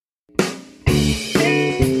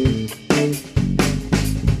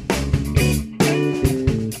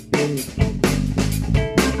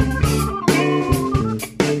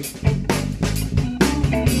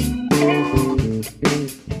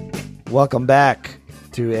welcome back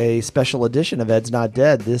to a special edition of Ed's Not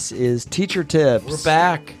Dead. This is Teacher Tips. We're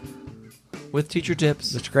back with Teacher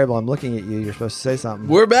Tips. Mr. Crable, I'm looking at you. You're supposed to say something.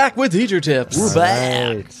 We're back with Teacher Tips. We're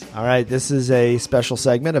back. All right. This is a special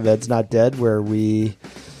segment of Ed's Not Dead where we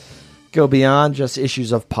go beyond just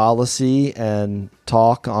issues of policy and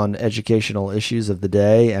talk on educational issues of the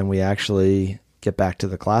day, and we actually get back to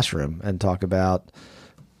the classroom and talk about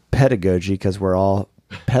pedagogy because we're all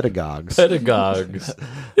pedagogues. So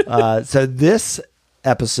this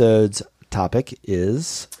episode's topic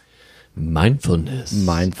is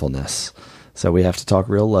mindfulness. So we have to talk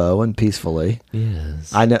real low and peacefully.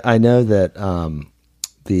 Yes. I know that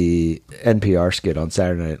the NPR skit on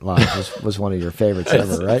Saturday Night Live was one of your favorites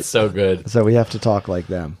ever, right? It's so good. So we have to talk like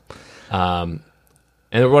them. And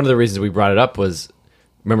one of the reasons we brought it up was,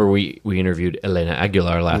 remember we interviewed Elena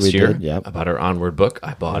Aguilar last year about her Onward book.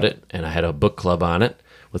 I bought it, and I had a book club on it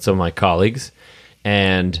with some of my colleagues.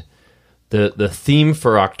 And the theme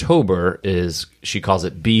for October is, she calls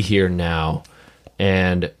it Be Here Now.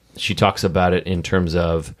 And she talks about it in terms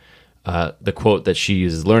of the quote that she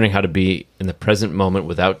uses: learning how to be in the present moment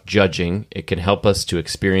without judging. It can help us to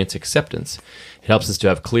experience acceptance. It helps us to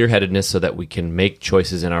have clear-headedness so that we can make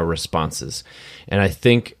choices in our responses. And I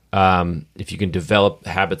think if you can develop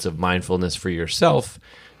habits of mindfulness for yourself,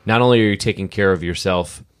 not only are you taking care of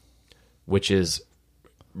yourself, which is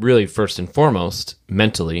really first and foremost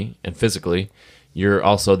mentally and physically, you're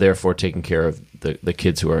also therefore taking care of the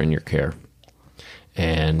kids who are in your care.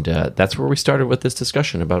 And that's where we started with this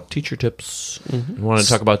discussion about teacher tips. Mm-hmm. We want to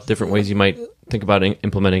talk about different ways you might think about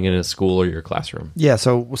implementing it in a school or your classroom. Yeah.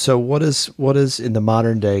 So what is in the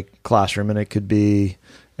modern day classroom, and it could be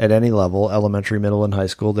at any level, elementary, middle, and high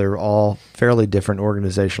school. They're all fairly different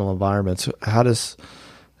organizational environments. How does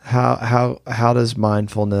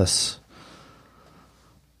mindfulness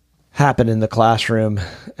happen in the classroom,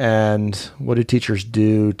 and what do teachers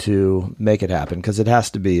do to make it happen? Because it has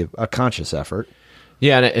to be a conscious effort.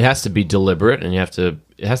 Yeah, and it has to be deliberate, and it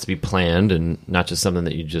has to be planned, and not just something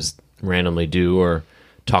that you just randomly do or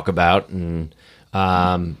talk about. And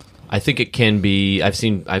I think it can be. I've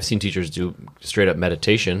seen teachers do straight up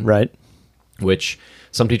meditation, right? Which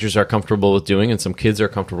some teachers are comfortable with doing, and some kids are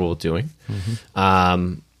comfortable with doing.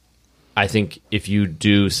 Mm-hmm. I think if you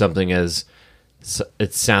do something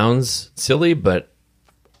it sounds silly, but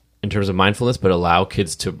in terms of mindfulness, but allow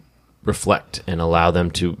kids to reflect and allow them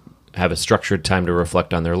to have a structured time to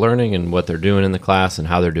reflect on their learning and what they're doing in the class and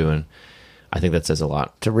how they're doing. I think that says a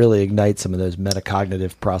lot. To really ignite some of those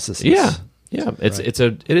metacognitive processes. Yeah. It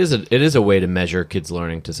is a way to measure kids'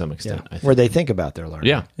 learning to some extent. Yeah. Where they think about their learning.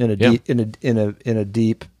 Yeah. In a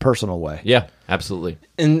deep personal way. Yeah, absolutely.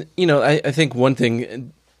 And I think one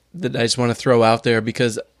thing that I just want to throw out there,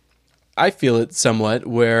 because I feel it somewhat,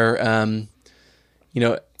 where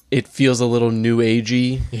it feels a little new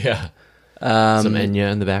agey. Yeah. Some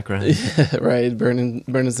Enya in the background. Right,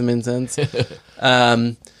 burning some incense.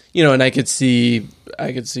 And I could see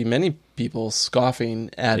many people scoffing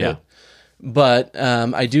at it. But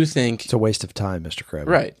I do think it's a waste of time, Mr. Crabbe.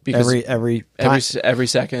 Right, because every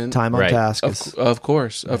second time on task is, of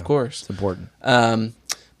course, it's important.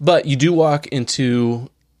 But you do walk into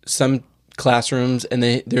some classrooms, and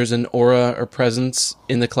there's an aura or presence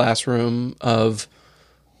in the classroom of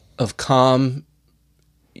calm,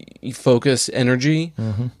 focus, energy.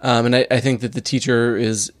 Mm-hmm. And I think that the teacher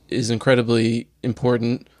is incredibly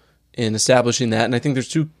important in establishing that. And I think there's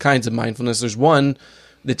two kinds of mindfulness. There's one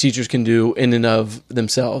that teachers can do in and of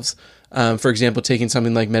themselves. For example, taking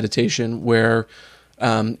something like meditation, where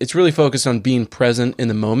it's really focused on being present in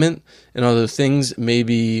the moment. And although things may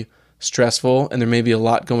be stressful and there may be a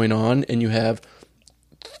lot going on, and you have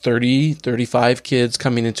 30, 35 kids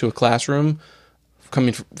coming into a classroom,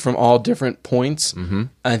 coming from all different points, mm-hmm.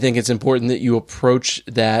 I think it's important that you approach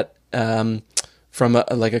that from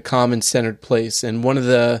a calm and centered place. And one of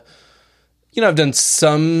the, I've done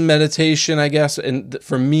some meditation, I guess, and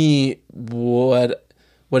for me, what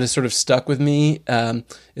has sort of stuck with me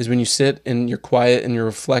is when you sit and you're quiet and you're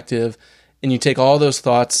reflective, and you take all those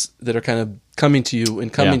thoughts that are kind of coming to you,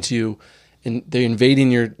 and they're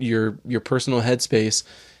invading your personal headspace,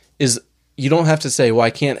 is you don't have to say, well, I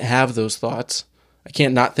can't have those thoughts. I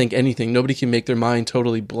can't not think anything. Nobody can make their mind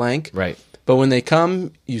totally blank. Right. But when they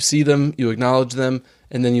come, you see them, you acknowledge them,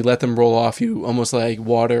 and then you let them roll off you, almost like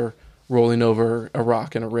water rolling over a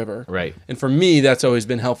rock in a river. Right. And for me, that's always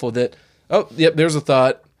been helpful, that, oh, yep, there's a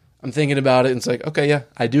thought. I'm thinking about it, and it's like, okay, yeah,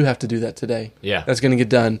 I do have to do that today. Yeah. That's going to get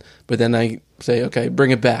done. But then I say, okay,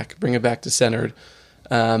 bring it back to centered.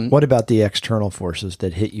 What about the external forces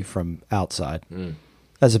that hit you from outside,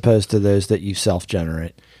 as opposed to those that you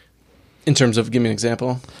self-generate? In terms of, give me an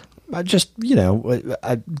example.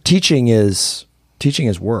 teaching is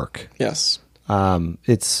work. Yes.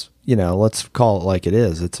 It's, let's call it like it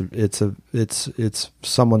is. It's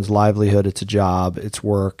someone's livelihood. It's a job. It's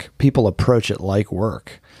work. People approach it like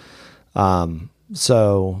work.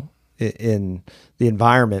 So in the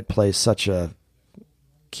environment plays such a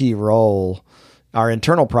key role. Our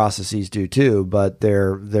internal processes do too, but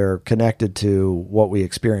they're connected to what we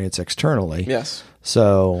experience externally. Yes.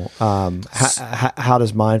 So, how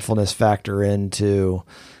does mindfulness factor into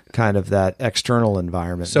kind of that external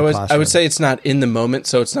environment? So I would say it's not in the moment.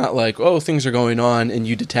 So it's not like, oh, things are going on and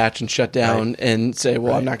you detach and shut down and say,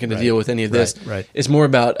 well, I'm not going to deal with any of this. Right. It's more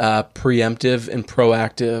about preemptive and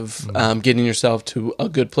proactive, getting yourself to a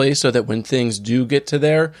good place so that when things do get to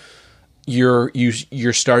there, your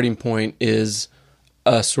starting point is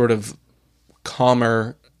a sort of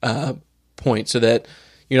calmer point, so that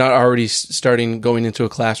you're not already going into a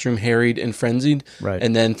classroom harried and frenzied, right?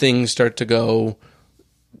 And then things start to go,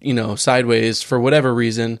 sideways for whatever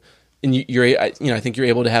reason, and I think you're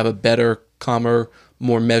able to have a better, calmer,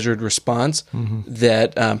 more measured response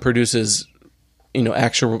that produces,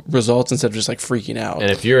 actual results instead of just like freaking out. And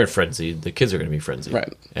if you're in frenzy, the kids are going to be frenzied,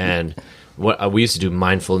 right? And what we used to do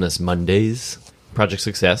mindfulness Mondays. Project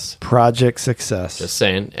Success. Just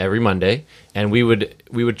saying, every Monday, and we would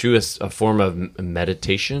do a form of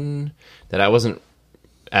meditation that I wasn't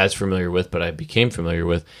as familiar with, but I became familiar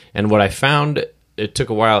with. And what I found, it took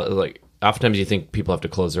a while. Like, oftentimes you think people have to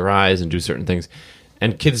close their eyes and do certain things,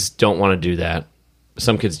 and kids don't want to do that.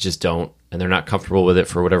 Some kids just don't, and they're not comfortable with it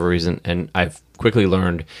for whatever reason. And I've quickly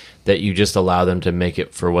learned that you just allow them to make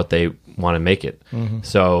it for what they want to make it.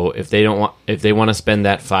 So if they want to spend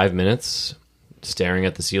that 5 minutes staring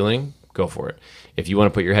at the ceiling, go for it. If you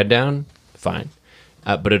want to put your head down, fine.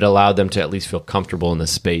 But it allowed them to at least feel comfortable in the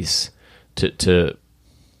space to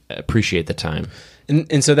appreciate the time.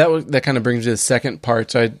 And so that kind of brings me to the second part.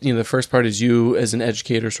 So the first part is you as an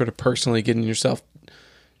educator sort of personally getting yourself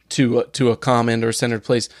to a calm and or centered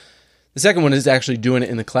place. The second one is actually doing it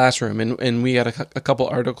in the classroom. And we got a couple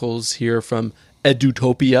articles here from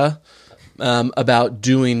Edutopia about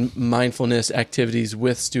doing mindfulness activities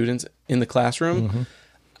with students in the classroom.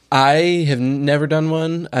 I have never done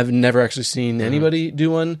one. I've never actually seen anybody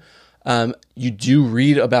do one. You do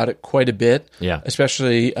read about it quite a bit,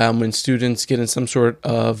 especially when students get in some sort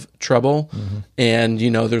of trouble and,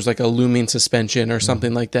 there's like a looming suspension or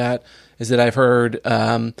something like that, is that I've heard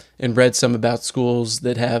and read some about schools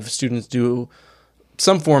that have students do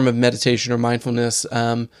some form of meditation or mindfulness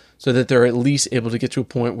so that they're at least able to get to a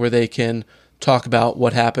point where they can talk about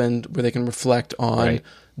what happened, where they can reflect on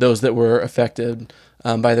those that were affected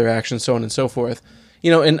by their actions, so on and so forth.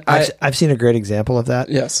 And I've seen a great example of that.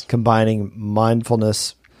 Yes. Combining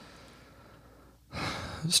mindfulness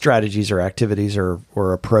strategies or activities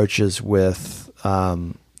or approaches with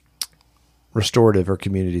restorative or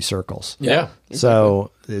community circles. Yeah.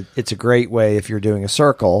 So it's a great way if you're doing a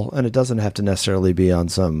circle, and it doesn't have to necessarily be on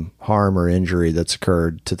some harm or injury that's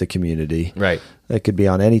occurred to the community. Right. It could be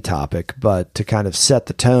on any topic, but to kind of set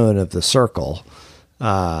the tone of the circle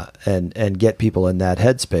and get people in that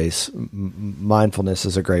headspace, mindfulness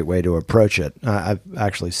is a great way to approach it. I've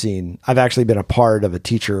actually been a part of a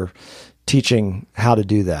teacher teaching how to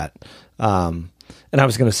do that. And I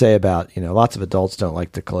was going to say about, lots of adults don't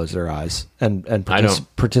like to close their eyes and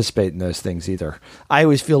participate in those things either. I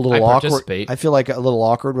always feel a little awkward. I feel like a little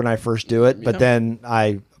awkward when I first do it, but then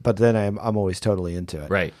I'm always totally into it.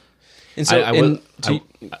 Right. And so I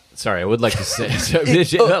would like to say,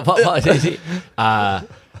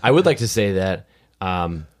 I would like to say that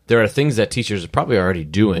there are things that teachers are probably already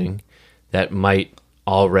doing that might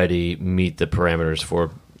already meet the parameters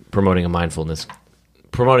for promoting mindfulness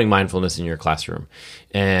in your classroom.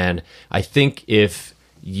 And I think if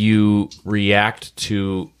you react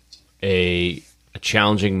to a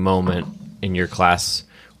challenging moment in your class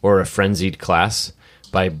or a frenzied class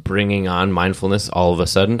by bringing on mindfulness all of a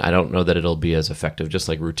sudden, I don't know that it'll be as effective, just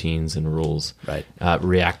like routines and rules. Right.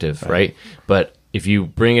 Reactive, right? But if you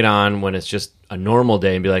bring it on when it's just a normal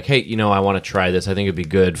day and be like, hey, I want to try this. I think it'd be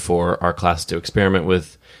good for our class to experiment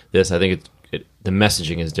with this. I think the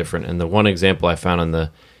messaging is different. And the one example I found on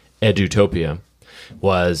the Edutopia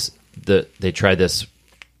was they tried this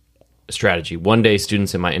strategy. One day,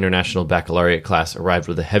 students in my international baccalaureate class arrived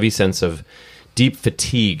with a heavy sense of deep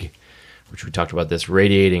fatigue, which we talked about this,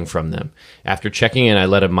 radiating from them. After checking in, I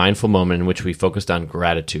led a mindful moment in which we focused on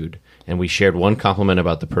gratitude, and we shared one compliment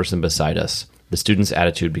about the person beside us. The student's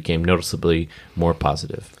attitude became noticeably more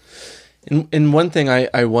positive. And one thing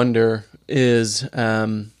I wonder is,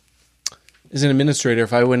 as an administrator,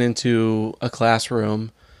 if I went into a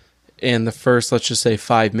classroom and the first, let's just say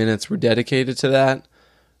 5 minutes were dedicated to that,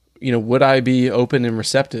 would I be open and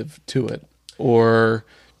receptive to it? Or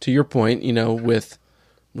to your point, with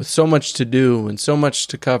so much to do and so much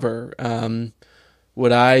to cover,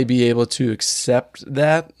 would I be able to accept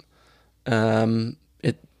that?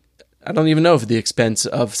 I don't even know if at the expense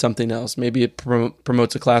of something else. Maybe it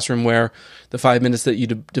promotes a classroom where the 5 minutes that you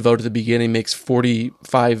devote at the beginning makes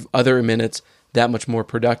 45 other minutes that much more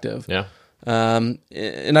productive. Yeah. And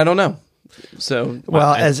I don't know. So,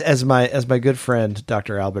 well, as my good friend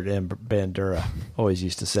Dr. Albert M. Bandura always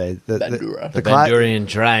used to say, the Bandurian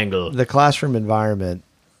triangle. The classroom environment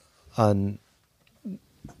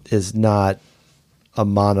is not a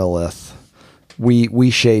monolith. We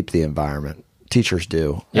shape the environment. Teachers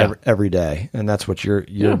do every day, and that's what you're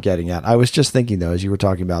getting at. I was just thinking, though, as you were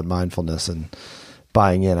talking about mindfulness and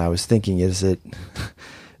buying in, I was thinking, is it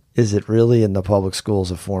really in the public schools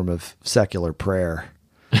a form of secular prayer?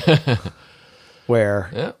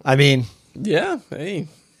 Where, I mean,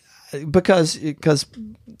 because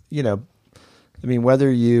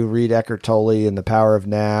whether you read Eckhart Tolle and The Power of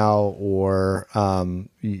Now, or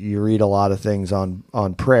you read a lot of things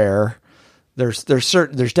on prayer, there's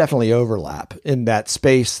definitely overlap in that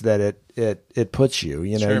space that it puts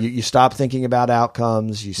you. Sure. You stop thinking about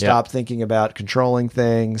outcomes, you stop thinking about controlling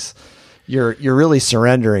things. You're really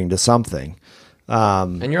surrendering to something.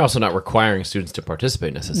 And you're also not requiring students to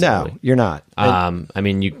participate necessarily. No, you're not.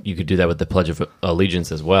 You could do that with the Pledge of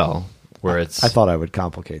Allegiance as well, where it's. I thought I would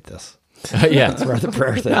complicate this. Yeah, it's the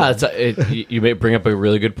prayer thing. No, you may bring up a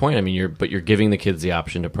really good point. I mean, you're giving the kids the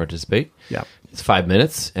option to participate. Yeah, it's 5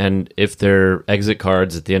 minutes, and if their exit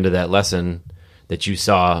cards at the end of that lesson that you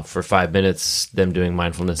saw for 5 minutes, them doing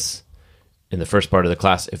mindfulness in the first part of the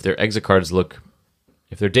class, if their exit cards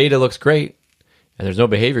if their data looks great and there's no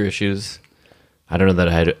behavior issues, I don't know that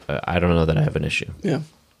I have an issue. Yeah.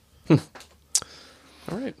 All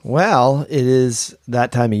right. Well, it is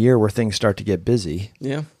that time of year where things start to get busy.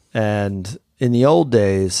 Yeah. And in the old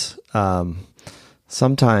days,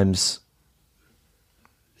 sometimes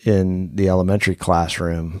in the elementary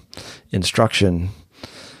classroom, instruction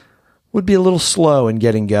would be a little slow in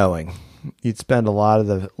getting going. You'd spend a lot of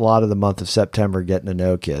the month of September getting to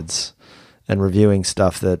know kids and reviewing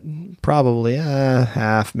stuff that probably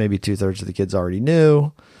half, maybe 2/3 of the kids already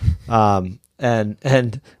knew. And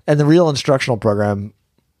the real instructional program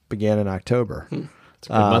began in October. It's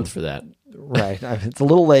a good month for that. Right. It's a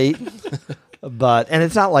little late, and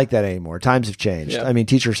it's not like that anymore. Times have changed. Yeah. I mean,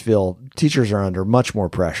 teachers are under much more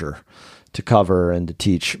pressure to cover and to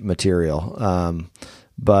teach material.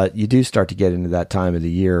 But you do start to get into that time of the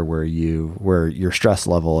year where your stress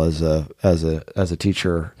level as a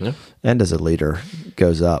teacher and as a leader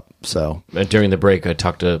goes up. So during the break, I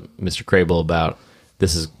talked to Mr. Crable about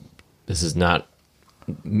this is not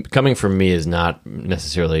coming from me is not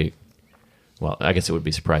necessarily. Well, I guess it would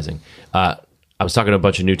be surprising. I was talking to a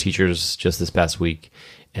bunch of new teachers just this past week,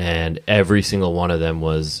 and every single one of them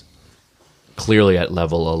was clearly at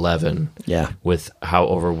level 11 with how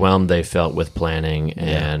overwhelmed they felt with planning,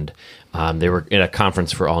 and they were in a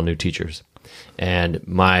conference for all new teachers. And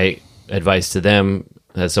my advice to them,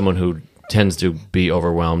 as someone who tends to be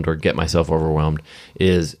overwhelmed or get myself overwhelmed,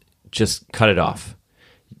 is just cut it off.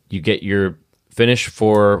 You get your finish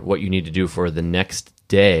for what you need to do for the next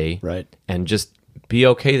day, right? And just be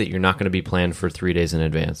okay that you're not going to be planned for 3 days in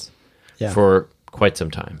advance for quite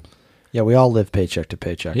some time. Yeah, we all live paycheck to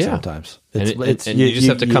paycheck sometimes. And you just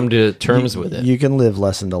have to come to terms with it. You can live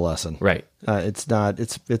lesson to lesson, right? It's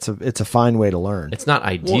a fine way to learn. It's not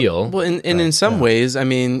ideal. Well, in some ways, I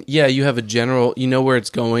mean, you have a general, you know where it's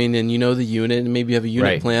going, and you know the unit, and maybe you have a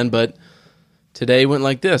unit plan, but today went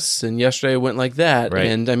like this, and yesterday went like that,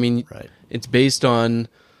 and I mean, it's based on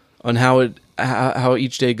how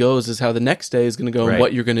each day goes is how the next day is going to go and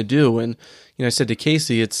what you're going to do. And I said to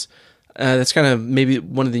Casey, it's that's kind of maybe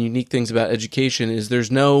one of the unique things about education is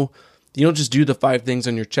you don't just do the 5 things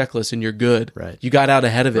on your checklist and you're good. Right. You got out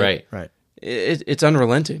ahead of it. Right. It's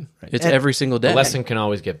unrelenting. Right. It's every single day. The lesson can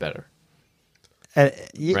always get better. Right?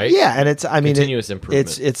 Yeah, and it's continuous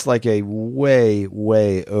improvement. It's like a way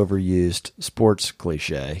overused sports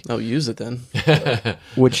cliche. Oh, use it then.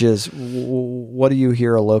 Which is, what do you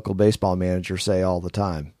hear a local baseball manager say all the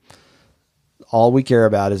time? All we care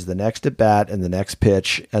about is the next at bat and the next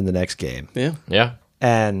pitch and the next game. Yeah.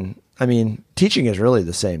 And I mean, teaching is really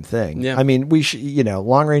the same thing. Yeah. I mean, we should,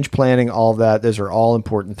 long range planning, all of that. Those are all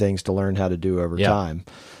important things to learn how to do over time.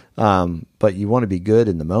 But you want to be good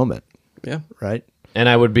in the moment. Yeah. Right. And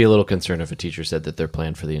I would be a little concerned if a teacher said that they're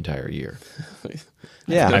planned for the entire year.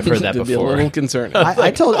 Yeah, I've heard that It'd be a before. little concerning.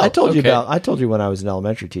 I told you okay. I told you when I was an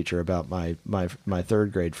elementary teacher about my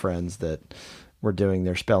third grade friends that were doing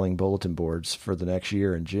their spelling bulletin boards for the next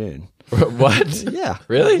year in June. What? Yeah,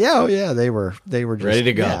 Really? Yeah, oh yeah. They were just, ready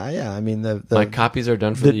to go. Yeah. I mean, My copies are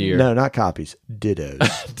done for the year. No, not copies. Dittos.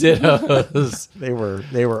 Dittos.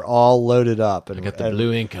 They were all loaded up and I got the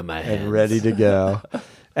blue ink on my hands. and ready to go.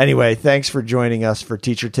 Anyway, thanks for joining us for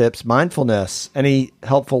Teacher Tips Mindfulness. Any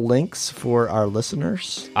helpful links for our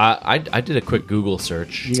listeners? I did a quick Google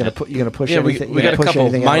search. You gonna push Yeah, anything? we got a couple.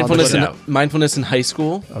 mindfulness Mindfulness in high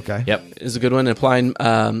school. Okay. Yep. Is a good one. Applying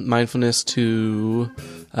mindfulness to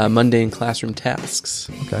mundane classroom tasks.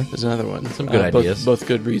 Okay. There's another one. Some good ideas. Both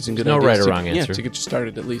good reads and good No ideas. right or wrong answer. Yeah, to get you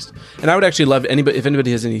started at least. And I would actually love if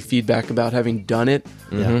anybody has any feedback about having done it.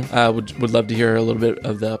 Would love to hear a little bit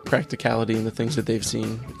of the practicality and the things that they've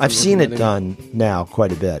seen. I've seen it done now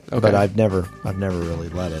quite a bit, Okay. but I've never really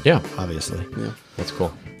led it. Yeah. Obviously. Yeah. That's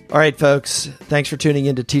cool. All right, folks. Thanks for tuning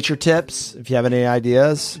in to Teacher Tips. If you have any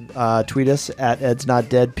ideas, tweet us at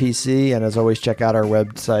edsnotdeadpc. And as always, check out our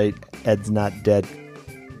website,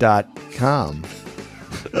 edsnotdead.com.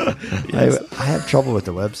 Yes. I have trouble with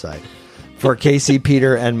the website. For Casey,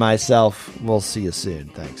 Peter, and myself, we'll see you soon.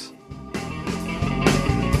 Thanks.